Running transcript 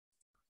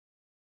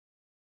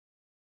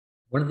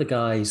One of the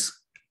guys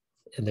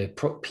in the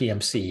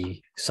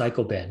PMC,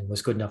 Psycho Ben,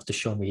 was good enough to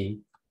show me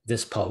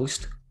this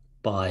post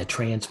by a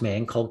trans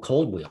man called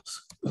Cold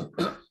Wheels.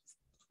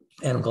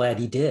 And I'm glad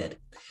he did,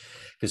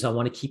 because I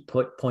want to keep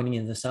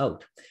pointing this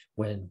out.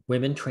 When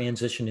women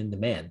transition into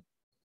men,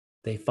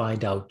 they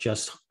find out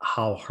just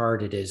how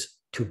hard it is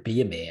to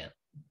be a man.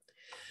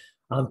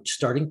 I'm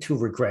starting to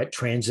regret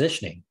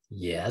transitioning.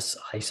 Yes,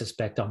 I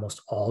suspect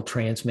almost all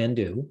trans men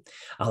do.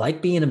 I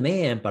like being a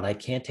man, but I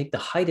can't take the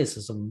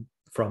heightism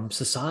from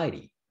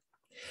society.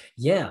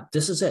 Yeah,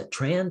 this is it.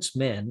 Trans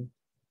men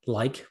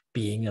like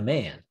being a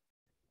man,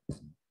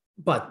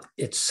 but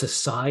it's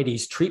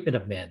society's treatment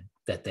of men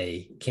that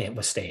they can't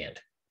withstand.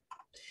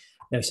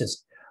 Now he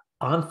says,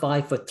 I'm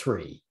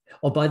 5'3".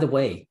 Oh, by the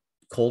way,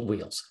 Cold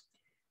Wheels.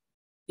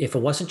 If it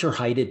wasn't your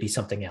height, it'd be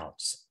something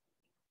else.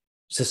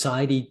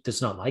 Society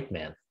does not like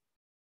men.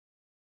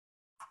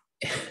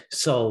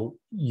 So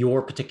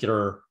your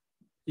particular,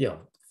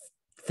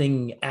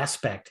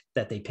 aspect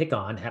that they pick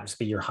on happens to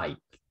be your height.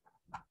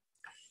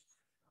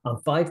 I'm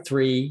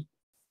 5'3",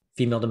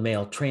 female to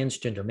male,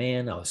 transgender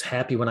man. I was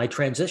happy when I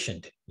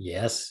transitioned.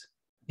 Yes,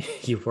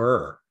 you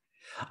were.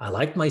 I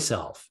liked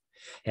myself,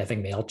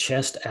 having male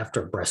chest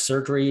after breast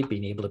surgery,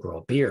 being able to grow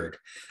a beard.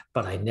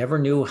 But I never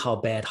knew how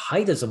bad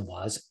heightism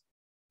was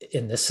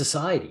in this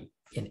society,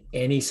 in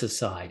any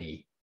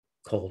society,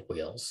 Cold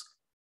Wheels.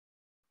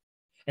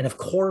 And of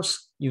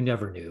course, you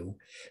never knew,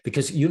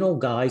 because,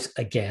 guys,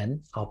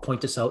 again, I'll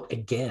point this out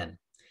again.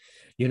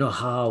 You know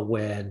how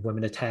when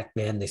women attack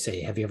men, they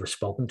say, have you ever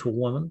spoken to a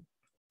woman?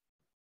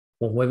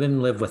 Well,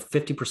 women live with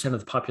 50%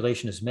 of the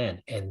population as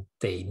men, and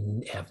they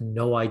have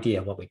no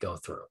idea what we go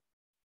through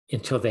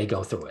until they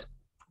go through it.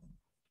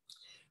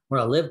 When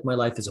I lived my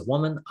life as a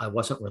woman, I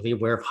wasn't really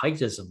aware of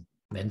heightism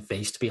men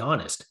face, to be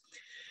honest.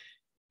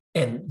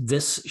 And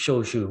this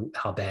shows you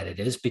how bad it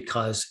is,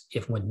 because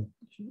when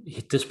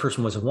this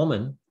person was a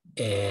woman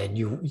and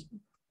you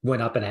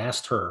went up and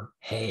asked her,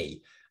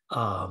 hey,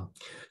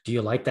 do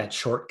you like that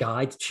short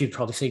guy? She'd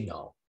probably say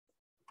no.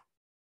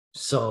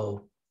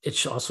 So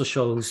it also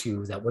shows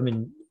you that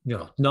women,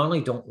 not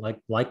only don't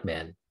like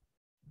men,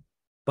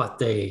 but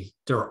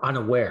they're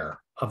unaware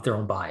of their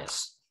own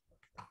bias.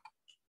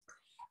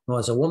 Well,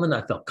 as a woman,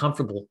 I felt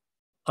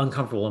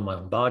uncomfortable in my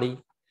own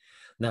body.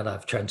 Now that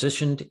I've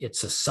transitioned, it's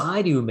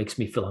society who makes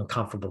me feel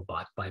uncomfortable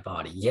by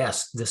body.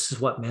 Yes, this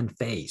is what men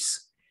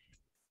face.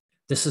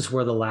 This is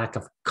where the lack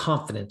of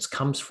confidence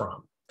comes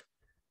from.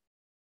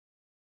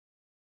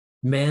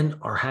 Men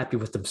are happy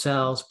with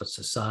themselves, but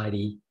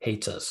society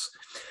hates us.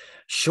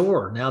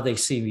 Sure, now they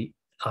see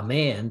a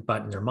man,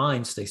 but in their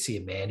minds, they see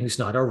a man who's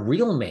not a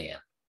real man.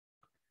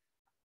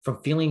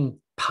 From feeling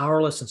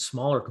powerless and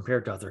smaller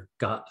compared to other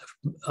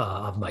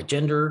of my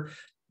gender,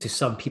 to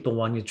some people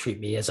wanting to treat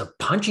me as a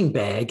punching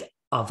bag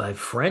of a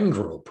friend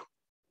group.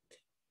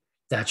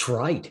 That's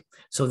right.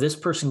 So this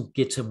person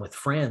gets in with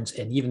friends,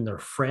 and even their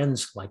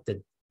friends like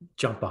to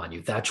jump on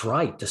you. That's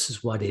right. This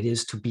is what it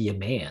is to be a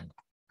man.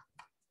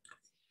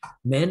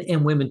 Men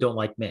and women don't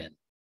like men.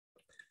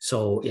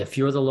 So if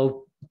you're the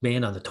low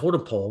man on the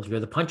totem pole, you're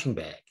the punching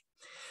bag.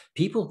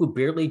 People who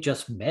barely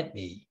just met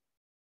me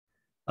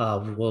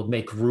will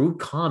make rude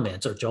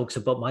comments or jokes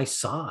about my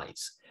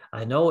size.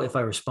 I know if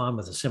I respond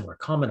with a similar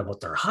comment about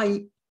their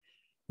height,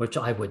 which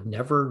I would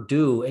never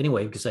do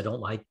anyway, because I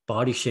don't like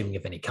body shaming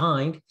of any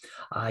kind,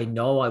 I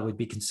know I would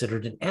be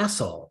considered an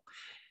asshole.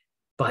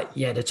 But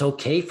yet it's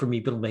okay for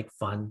me to make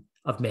fun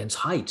of men's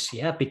heights.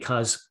 Yeah,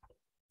 because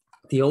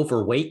the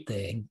overweight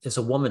thing is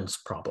a woman's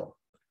problem.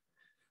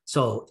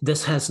 So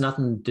this has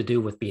nothing to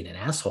do with being an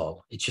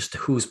asshole. It's just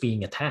who's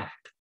being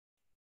attacked.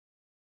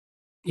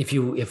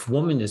 If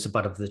woman is the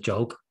butt of the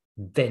joke,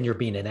 then you're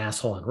being an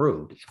asshole and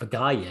rude. If a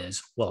guy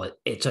is, well,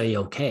 it's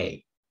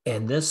a-okay.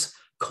 And this,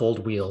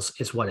 Cold Wheels,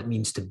 is what it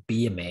means to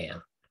be a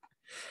man.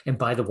 And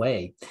by the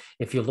way,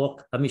 if you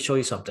look, let me show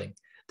you something.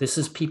 This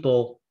is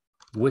people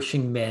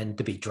wishing men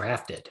to be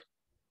drafted.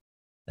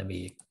 Let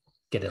me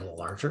get it a little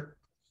larger.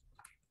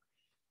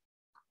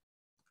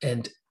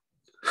 And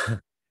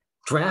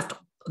draft,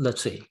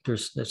 let's see,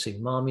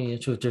 mommy,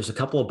 there's a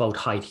couple about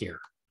height here.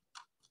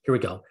 Here we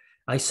go.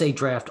 I say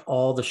draft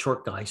all the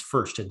short guys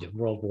first into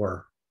World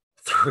War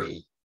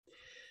III.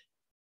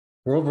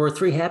 World War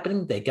III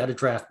happening, they got to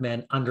draft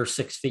men under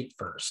 6 feet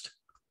first.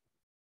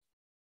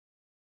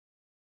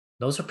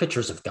 Those are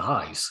pictures of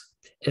guys.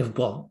 And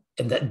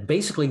that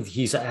basically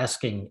he's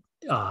asking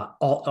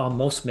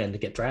most men to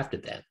get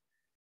drafted then,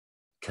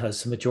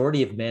 because the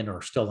majority of men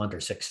are still under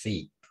 6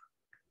 feet.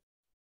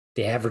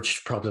 The average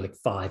is probably like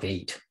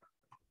 5'8",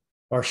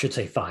 or I should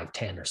say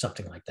 5'10", or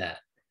something like that.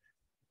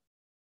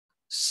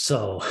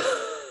 So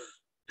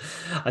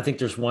I think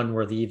there's one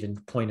where they even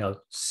point out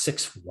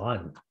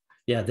 6'1".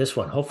 Yeah, this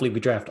one. Hopefully we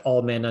draft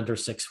all men under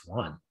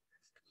 6'1".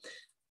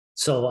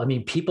 So, I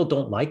mean, people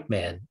don't like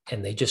men,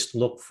 and they just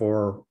look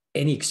for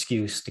any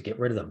excuse to get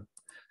rid of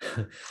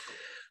them.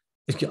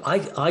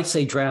 I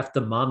say draft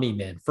the mommy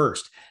men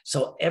first.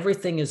 So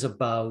everything is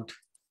about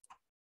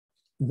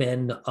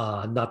men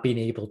not being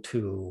able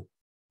to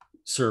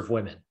serve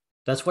women.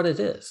 That's what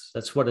it is.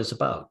 That's what it's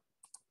about.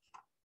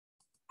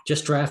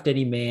 Just draft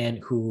any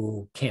man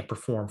who can't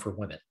perform for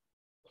women.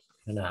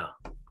 Now,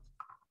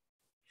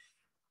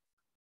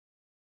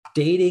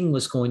 dating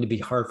was going to be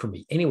hard for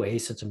me anyway,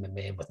 since I'm a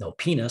man with no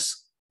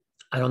penis.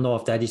 I don't know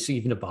if that is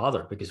even a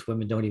bother because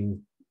women don't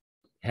even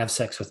have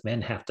sex with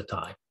men half the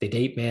time. They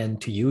date men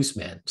to use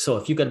men. So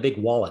if you got a big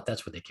wallet,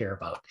 that's what they care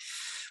about.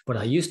 When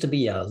I used to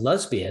be a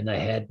lesbian, I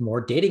had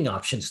more dating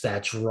options.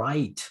 That's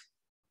right.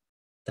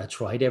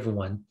 That's right,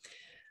 everyone.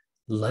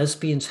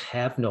 Lesbians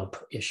have no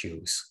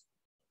issues.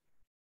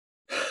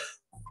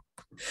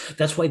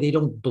 That's why they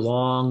don't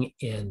belong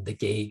in the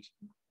gay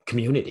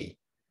community.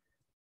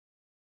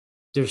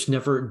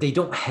 They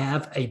don't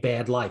have a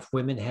bad life.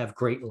 Women have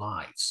great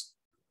lives.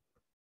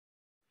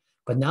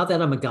 But now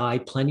that I'm a guy,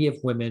 plenty of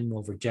women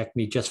will reject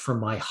me just for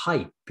my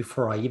height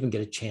before I even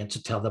get a chance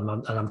to tell them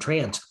that I'm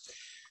trans.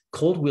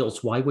 Cold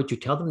wheels, why would you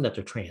tell them that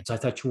they're trans? I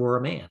thought you were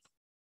a man.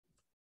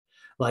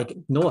 Like,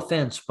 no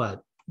offense,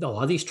 but a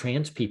lot of these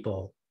trans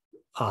people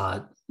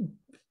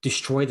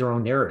destroy their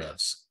own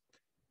narratives.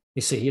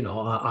 They say,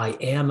 I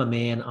am a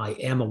man, I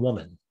am a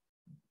woman,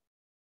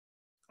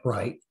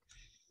 right?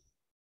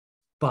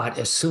 But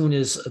as soon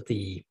as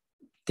they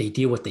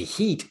deal with the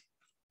heat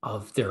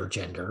of their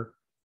gender,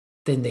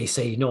 then they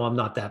say, no, I'm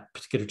not that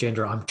particular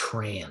gender, I'm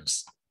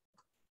trans.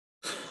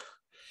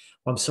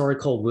 I'm sorry,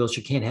 Cold Wheels,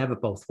 you can't have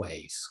it both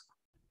ways.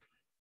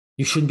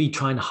 You shouldn't be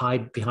trying to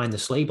hide behind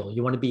this label.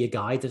 You want to be a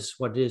guy, this is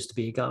what it is to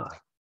be a guy.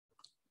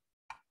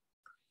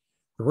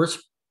 The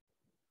worst,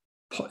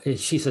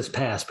 she says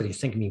past, but I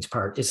think it means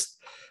part, is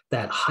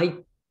that height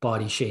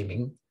body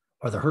shaming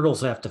or the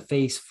hurdles I have to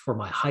face for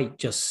my height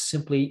just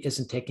simply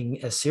isn't taken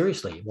as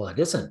seriously. Well, it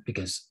isn't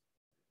because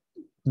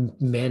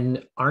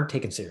men aren't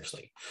taken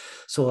seriously.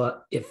 So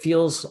it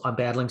feels I'm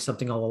battling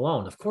something all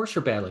alone. Of course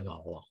you're battling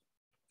all alone.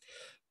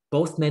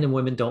 Both men and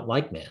women don't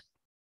like men.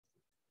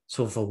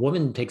 So if a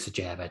woman takes a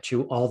jab at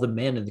you, all the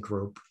men in the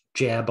group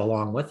jab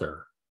along with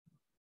her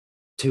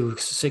to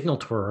signal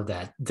to her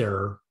that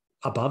they're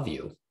above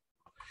you.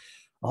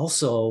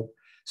 Also,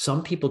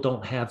 some people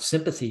don't have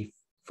sympathy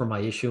for my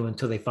issue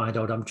until they find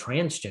out I'm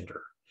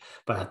transgender.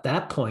 But at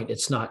that point,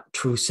 it's not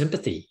true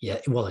sympathy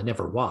yet. Well, it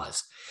never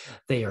was.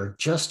 They are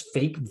just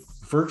fake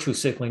virtue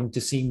signaling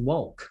to seem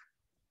woke.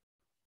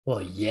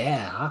 Well,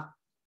 yeah.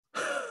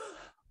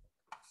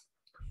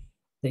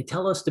 They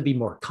tell us to be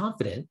more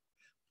confident,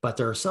 but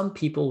there are some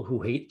people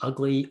who hate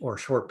ugly or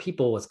short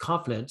people with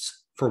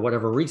confidence for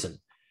whatever reason.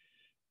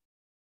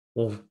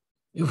 Well,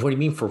 what do you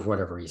mean for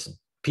whatever reason?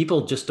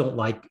 People just don't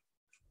like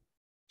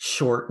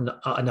short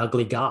and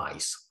ugly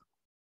guys.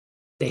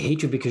 They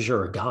hate you because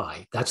you're a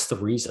guy. That's the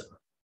reason.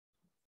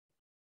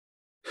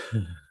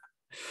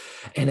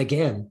 And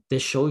again,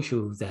 this shows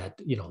you that,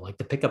 like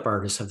the pickup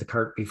artists have the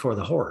cart before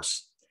the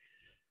horse.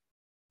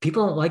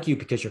 People don't like you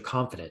because you're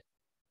confident.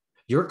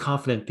 You're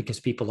confident because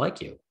people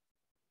like you.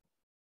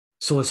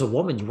 So as a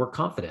woman, you were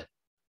confident.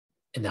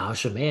 And now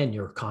as a man,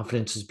 your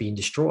confidence is being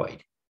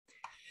destroyed.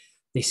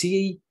 They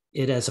see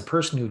it as a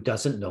person who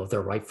doesn't know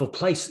their rightful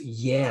place.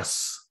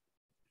 Yes,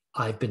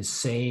 I've been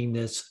saying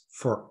this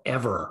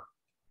forever.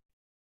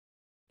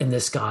 And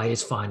this guy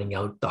is finding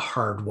out the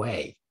hard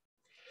way.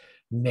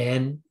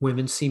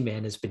 Women see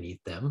men as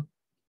beneath them.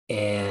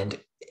 And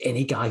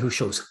any guy who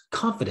shows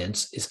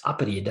confidence is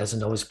uppity and doesn't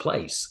know his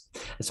place.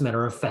 As a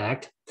matter of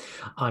fact,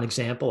 an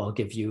example I'll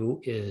give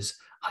you is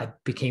I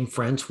became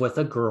friends with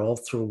a girl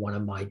through one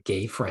of my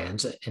gay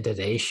friends. And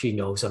today she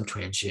knows I'm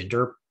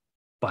transgender,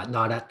 but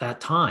not at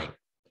that time.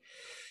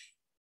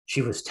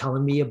 She was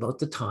telling me about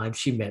the time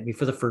she met me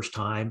for the first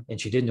time, and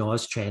she didn't know I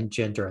was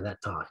transgender at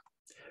that time.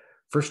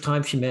 First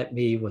time she met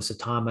me was the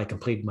time I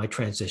completed my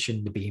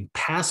transition to being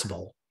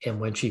passable and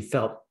when she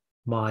felt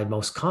my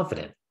most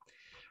confident.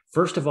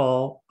 First of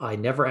all, I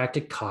never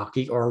acted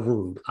cocky or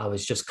rude. I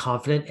was just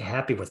confident and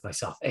happy with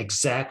myself.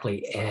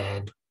 Exactly.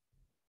 And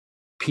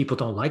people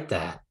don't like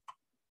that.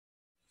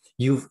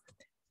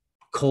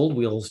 Cold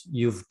Wheels,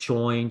 you've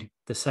joined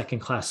the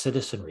second-class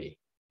citizenry,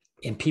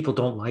 and people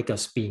don't like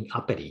us being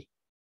uppity.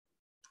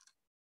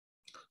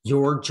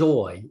 Your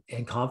joy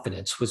and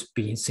confidence was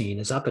being seen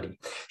as uppity.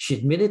 She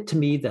admitted to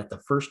me that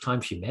the first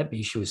time she met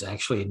me, she was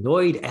actually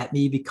annoyed at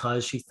me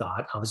because she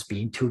thought I was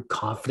being too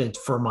confident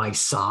for my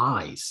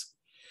size.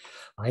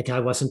 Like I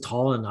wasn't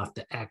tall enough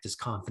to act as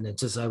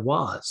confident as I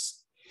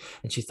was.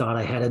 And she thought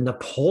I had a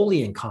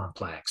Napoleon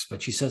complex,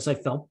 but she says I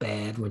felt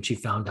bad when she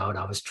found out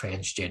I was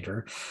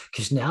transgender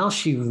because now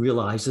she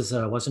realizes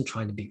that I wasn't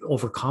trying to be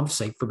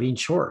overcompensate for being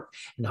short.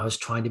 And I was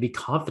trying to be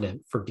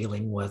confident for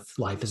dealing with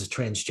life as a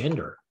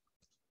transgender.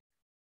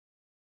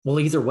 Well,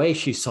 either way,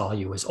 she saw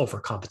you as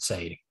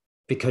overcompensating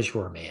because you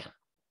were a man.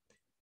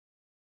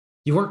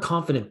 You weren't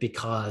confident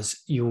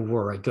because you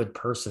were a good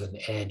person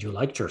and you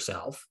liked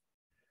yourself.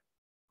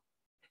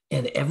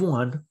 And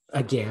everyone,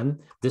 again,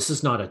 this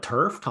is not a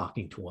TERF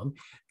talking to him.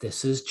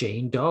 This is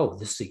Jane Doe.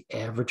 This is the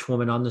average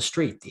woman on the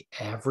street. The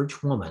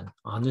average woman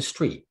on the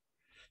street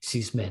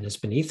sees men as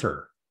beneath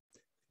her.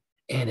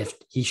 And if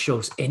he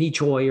shows any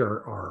joy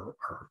or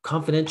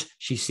confidence,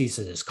 she sees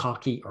it as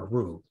cocky or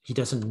rude. He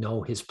doesn't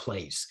know his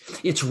place.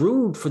 It's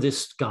rude for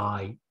this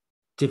guy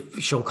to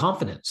show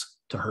confidence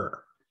to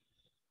her.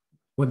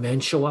 When men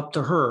show up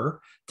to her,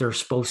 they're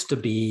supposed to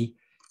be,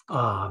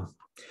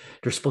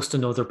 they're supposed to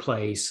know their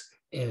place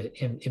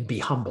and be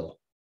humble,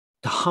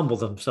 to humble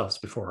themselves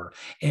before her.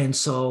 And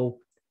so,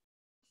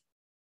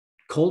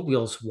 cold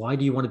wheels, why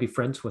do you want to be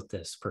friends with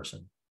this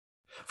person?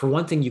 For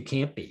one thing, you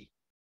can't be.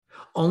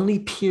 Only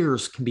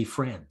peers can be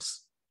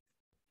friends.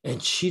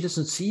 And she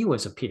doesn't see you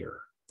as a peer.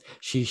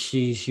 She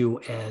sees you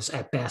as,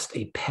 at best,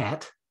 a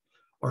pet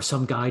or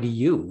some guy to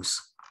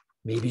use.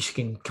 Maybe she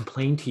can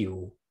complain to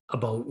you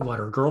about what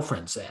her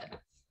girlfriend said,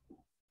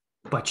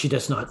 but she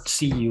does not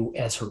see you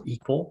as her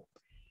equal.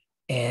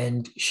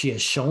 And she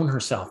has shown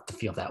herself to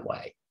feel that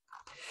way.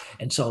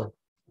 And so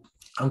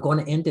I'm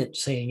going to end it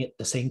saying it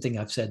the same thing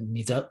I've said in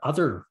these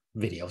other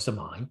videos of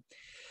mine,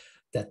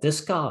 that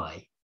this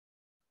guy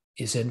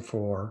is in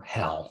for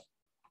hell.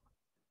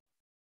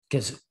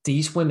 Because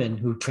these women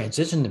who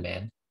transition to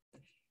men,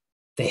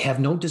 they have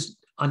no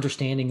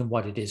understanding of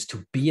what it is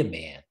to be a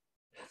man.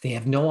 They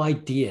have no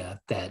idea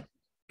that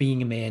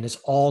being a man is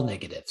all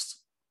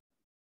negatives.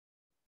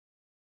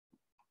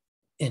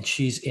 And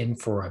she's in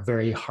for a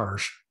very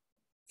harsh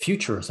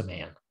future as a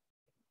man.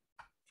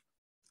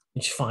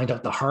 And she finds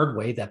out the hard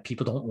way that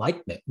people don't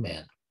like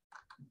men.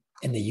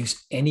 And they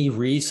use any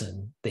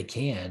reason they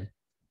can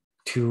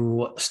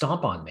to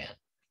stomp on men.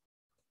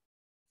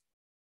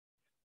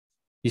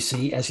 You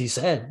see, as he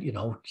said, you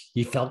know,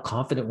 he felt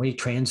confident when he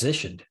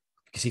transitioned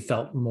because he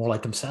felt more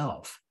like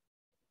himself.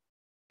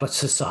 But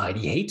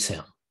society hates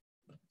him.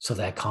 So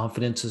that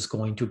confidence is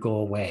going to go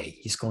away.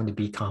 He's going to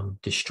become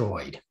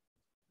destroyed.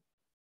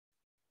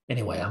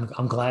 Anyway,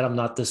 I'm glad I'm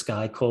not this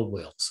guy, Cold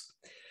Wheels.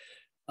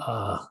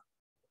 I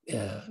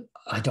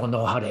don't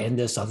know how to end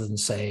this other than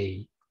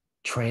say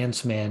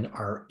trans men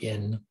are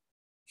in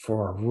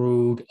for a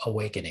rude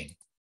awakening.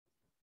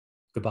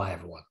 Goodbye,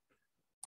 everyone.